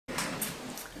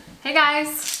Hey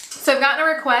guys! So I've gotten a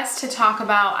request to talk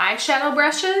about eyeshadow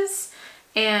brushes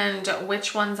and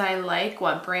which ones I like,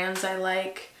 what brands I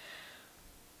like,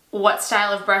 what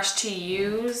style of brush to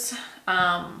use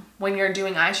when you're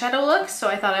doing eyeshadow looks. So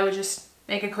I thought I would just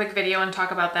make a quick video and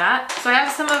talk about that. So I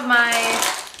have some of my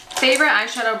favorite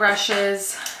eyeshadow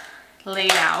brushes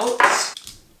laid out.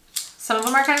 Some of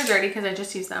them are kind of dirty because I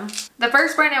just used them. The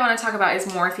first brand I want to talk about is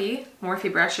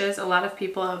Morphe brushes. A lot of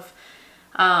people have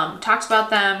talked about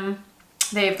them.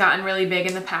 They've gotten really big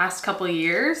in the past couple of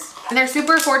years. And they're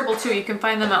super affordable too. You can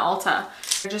find them at Ulta.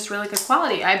 They're just really good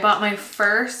quality. I bought my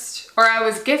first, or I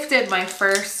was gifted my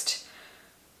first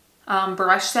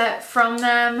brush set from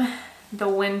them the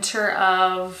winter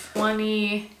of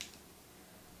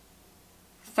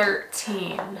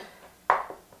 2013,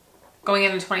 going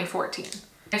into 2014.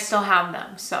 I still have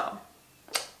them, so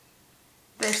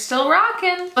they're still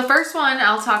rocking. The first one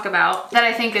I'll talk about that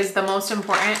I think is the most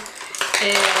important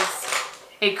is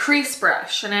a crease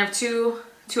brush, and I have two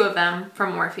of them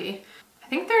from Morphe. I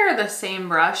think they're the same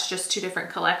brush, just two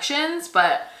different collections,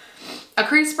 but a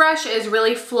crease brush is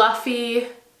really fluffy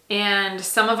and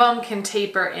some of them can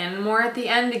taper in more at the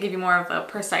end to give you more of a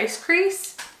precise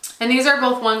crease. And these are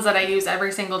both ones that I use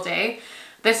every single day.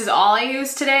 This is all I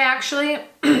use today actually.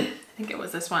 I think it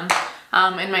was this one.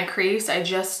 In my crease, I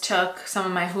just took some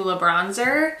of my Hoola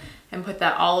bronzer and put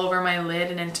that all over my lid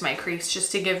and into my crease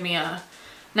just to give me a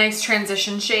nice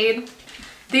transition shade.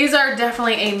 These are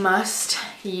definitely a must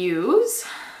use.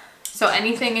 So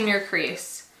anything in your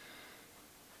crease,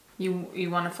 you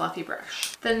want a fluffy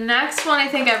brush. The next one I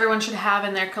think everyone should have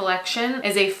in their collection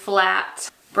is a flat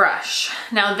brush.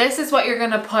 Now this is what you're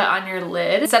gonna put on your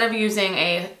lid. Instead of using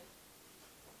a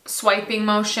swiping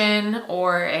motion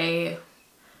or a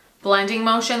blending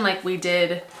motion like we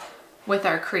did with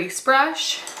our crease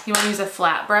brush, you want to use a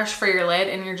flat brush for your lid,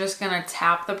 and you're just gonna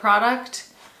tap the product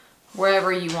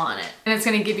wherever you want it, and it's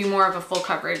gonna give you more of a full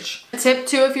coverage. Tip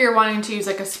too, if you're wanting to use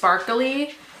like a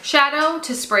sparkly shadow,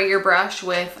 to spray your brush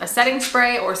with a setting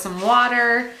spray or some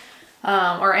water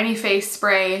or any face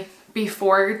spray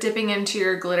before dipping into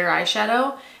your glitter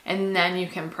eyeshadow, and then you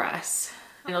can press.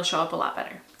 It'll show up a lot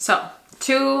better. So,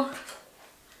 two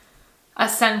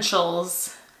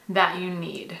essentials that you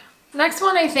need. Next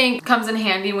one I think comes in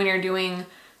handy when you're doing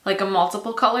like a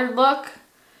multiple colored look,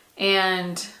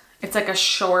 and it's like a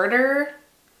shorter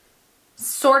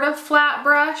sort of flat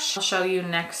brush. I'll show you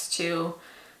next to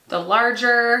the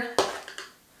larger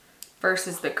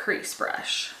versus the crease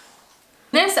brush.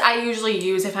 This I usually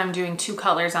use if I'm doing two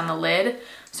colors on the lid.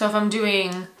 So if I'm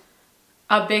doing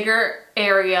a bigger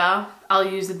area, I'll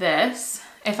use this.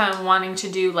 If I'm wanting to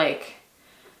do like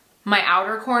my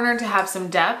outer corner to have some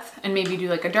depth and maybe do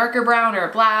like a darker brown or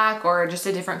a black or just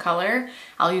a different color,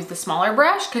 I'll use the smaller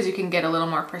brush because you can get a little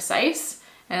more precise,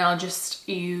 and I'll just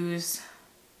use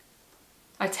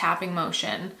a tapping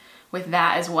motion with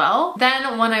that as well.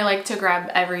 Then one I like to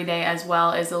grab every day as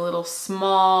well is a little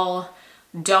small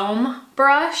dome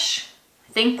brush.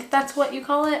 I think that's what you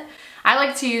call it. I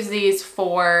like to use these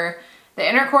for the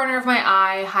inner corner of my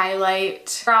eye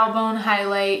highlight, brow bone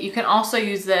highlight. You can also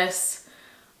use this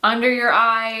under your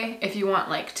eye if you want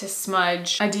like to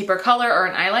smudge a deeper color or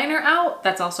an eyeliner out.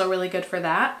 That's also really good for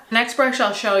that. Next brush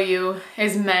I'll show you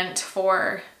is meant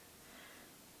for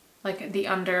like the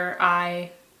under eye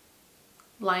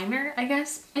liner, I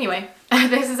guess. Anyway,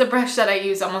 this is a brush that I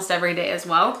use almost every day as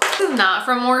well. This is not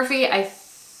from Morphe. I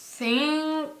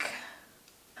think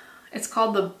it's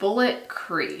called the Bullet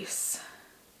Crease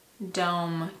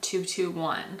Dome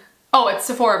 221. Oh, it's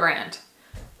Sephora brand.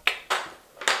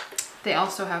 They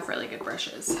also have really good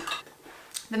brushes.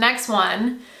 The next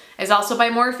one is also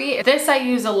by Morphe. This I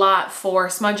use a lot for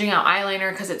smudging out eyeliner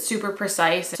because it's super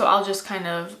precise. So I'll just kind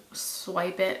of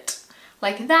swipe it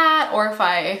like that, or if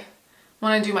I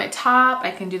want to do my top,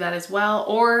 I can do that as well.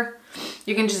 Or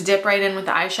you can just dip right in with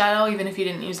the eyeshadow even if you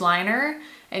didn't use liner,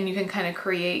 and you can kind of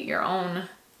create your own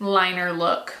liner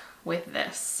look with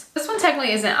this. This one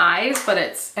technically isn't eyes, but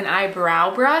it's an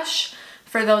eyebrow brush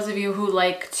for those of you who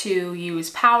like to use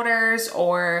powders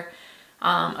or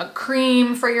a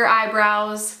cream for your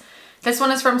eyebrows. This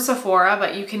one is from Sephora,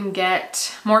 but you can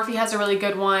get, Morphe has a really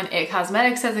good one, It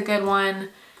Cosmetics has a good one,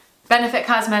 Benefit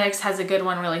Cosmetics has a good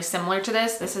one really similar to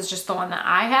this. This is just the one that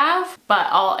I have, but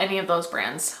any of those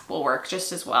brands will work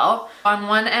just as well. On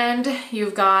one end,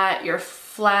 you've got your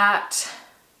flat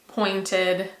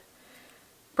pointed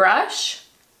brush.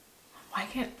 Why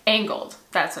can't, angled,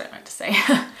 that's what I meant to say.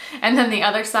 And then the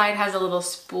other side has a little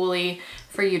spoolie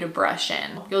for you to brush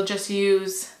in. You'll just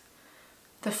use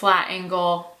the flat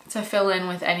angle to fill in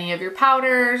with any of your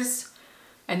powders,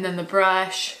 and then the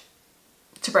brush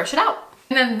to brush it out.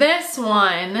 And then this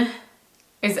one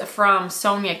is from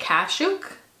Sonia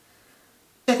Kashuk.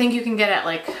 I think you can get at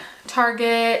like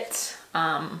Target,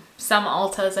 some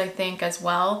Ultas I think as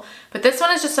well. But this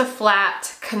one is just a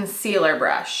flat concealer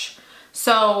brush.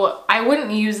 So I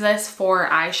wouldn't use this for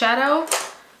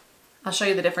eyeshadow. I'll show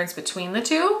you the difference between the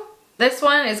two. This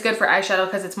one is good for eyeshadow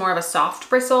because it's more of a soft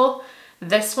bristle.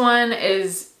 This one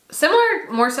is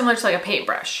more similar to like a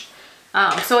paintbrush.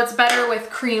 So it's better with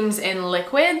creams and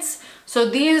liquids. So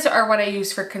these are what I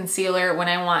use for concealer when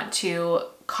I want to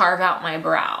carve out my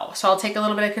brow. So I'll take a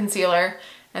little bit of concealer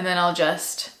and then I'll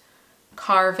just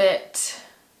carve it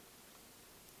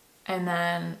and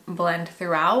then blend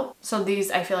throughout. So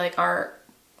these I feel like are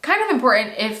kind of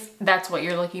important if that's what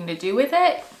you're looking to do with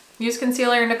it. Use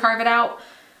concealer and to carve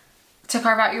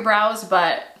out your brows,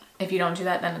 but if you don't do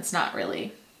that, then it's not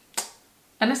really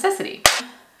a necessity.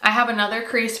 I have another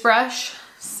crease brush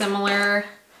similar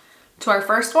to our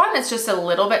first one. It's just a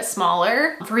little bit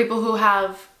smaller for people who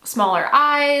have smaller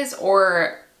eyes,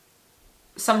 or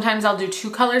sometimes I'll do 2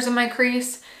 colors in my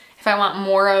crease. If I want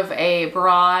more of a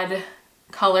broad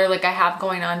color like I have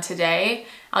going on today,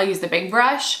 I'll use the big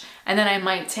brush, and then I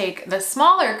might take the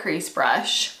smaller crease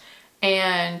brush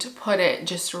and put it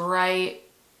just right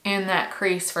in that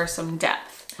crease for some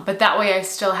depth. But that way I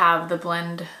still have the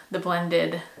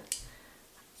blended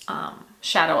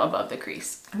shadow above the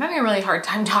crease. I'm having a really hard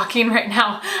time talking right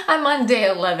now. I'm on day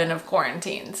 11 of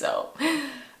quarantine, so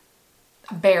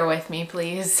bear with me,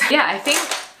 please. Yeah, I think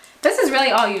this is really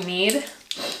all you need.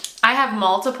 I have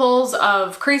multiples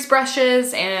of crease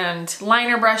brushes and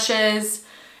liner brushes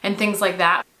and things like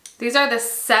that. These are the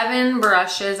 7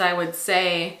 brushes I would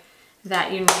say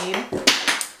that you need.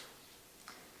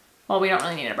 Well, we don't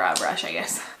really need a brow brush, I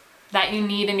guess. That you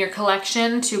need in your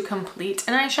collection to complete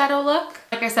an eyeshadow look.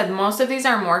 Like I said, most of these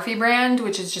are Morphe brand,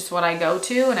 which is just what I go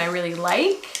to and I really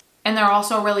like. And they're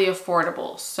also really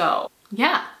affordable, so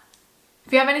yeah.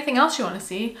 If you have anything else you want to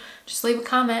see, just leave a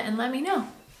comment and let me know.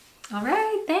 All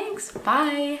right, thanks,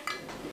 bye.